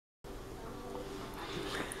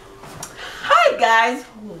guys,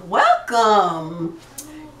 welcome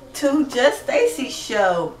to Just Stacy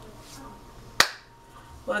Show.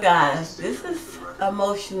 Well guys, this is an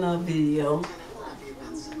emotional video.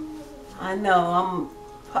 I know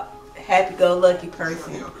I'm happy-go-lucky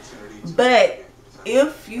person, but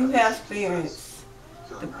if you have experienced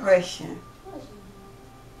depression,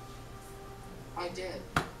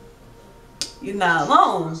 you're not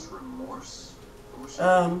alone.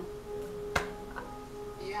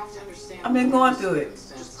 I've been going through it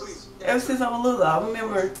ever since I was little. I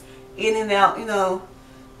remember in and out, in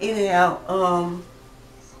and out.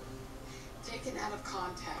 Taken out of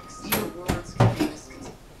context, your words can be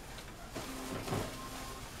misconstrued.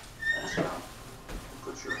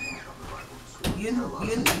 You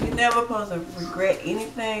never supposed to regret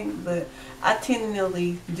anything, but I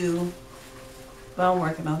tentatively do. But I'm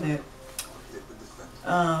working on that.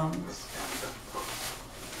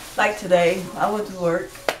 Like today, I went to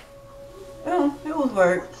work. It was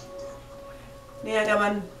work. Then I got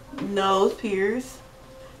my nose pierced.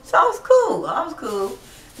 So I was cool.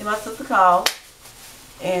 Then my sister called.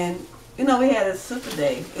 And, we had a sister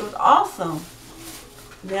day. It was awesome.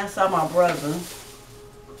 Then I saw my brother.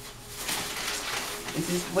 It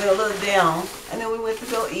just went a little down. And then we went to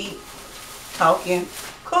go eat. Talking.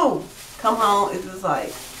 Cool. Come home. It's just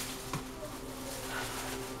like.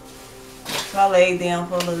 So I laid down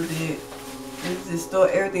for a little bit. It's just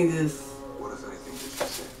everything just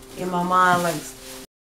in my mind, like